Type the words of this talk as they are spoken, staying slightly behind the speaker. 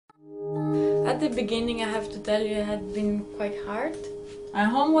At the beginning, I have to tell you, it had been quite hard. My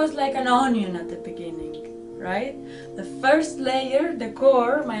home was like an onion at the beginning, right? The first layer, the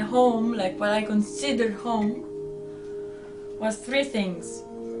core, my home, like what I considered home, was 3 things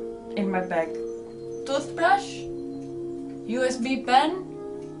in my bag. Toothbrush, USB pen,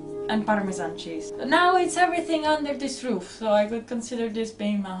 and Parmesan cheese. Now it's everything under this roof, so I could consider this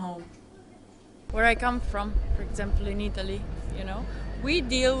being my home. Where I come from, for example in Italy, you know, we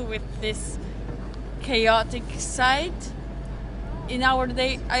deal with this chaotic side in our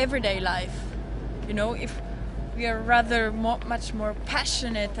everyday life. You know, if we are rather much more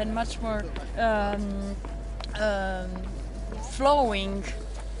passionate and much more flowing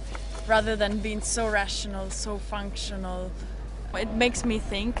rather than being so rational, so functional. It makes me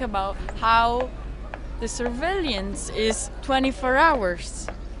think about how the surveillance is 24 hours.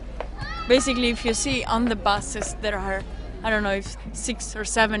 Basically, if you see on the buses there are, I don't know, if 6 or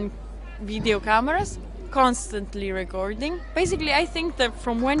 7 video cameras constantly recording. Basically, I think that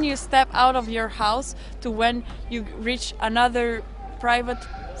from when you step out of your house to when you reach another private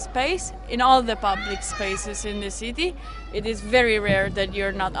space, in all the public spaces in the city, it is very rare that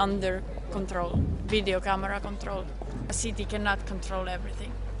you're not under control, video camera control. A city cannot control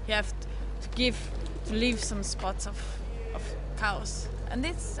everything. You have to leave some spots of chaos. And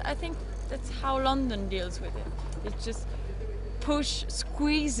I think that's how London deals with it. It just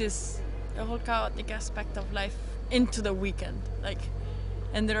squeezes the whole chaotic aspect of life into the weekend.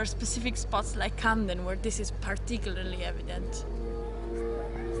 And there are specific spots like Camden where this is particularly evident.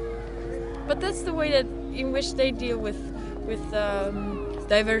 But that's the way in which they deal with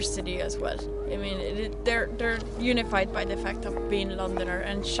diversity as well. I mean, they're unified by the fact of being Londoner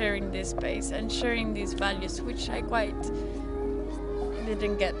and sharing this space and sharing these values, which I quite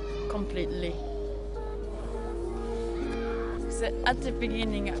didn't get completely. So at the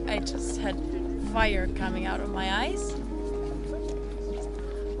beginning, I just had fire coming out of my eyes,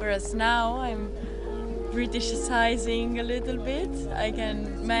 whereas now I'm Britishizing a little bit. I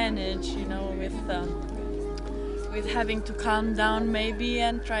can manage, you know, with having to calm down maybe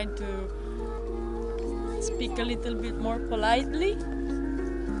and try to speak a little bit more politely.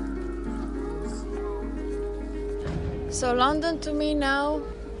 So London to me now,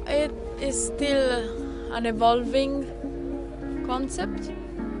 it is still an evolving concept.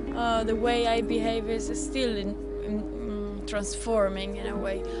 The way I behave is still transforming in a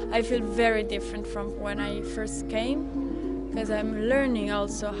way. I feel very different from when I first came, because I'm learning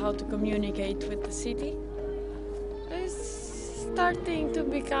also how to communicate with the city. It's starting to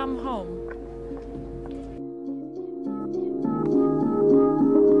become home.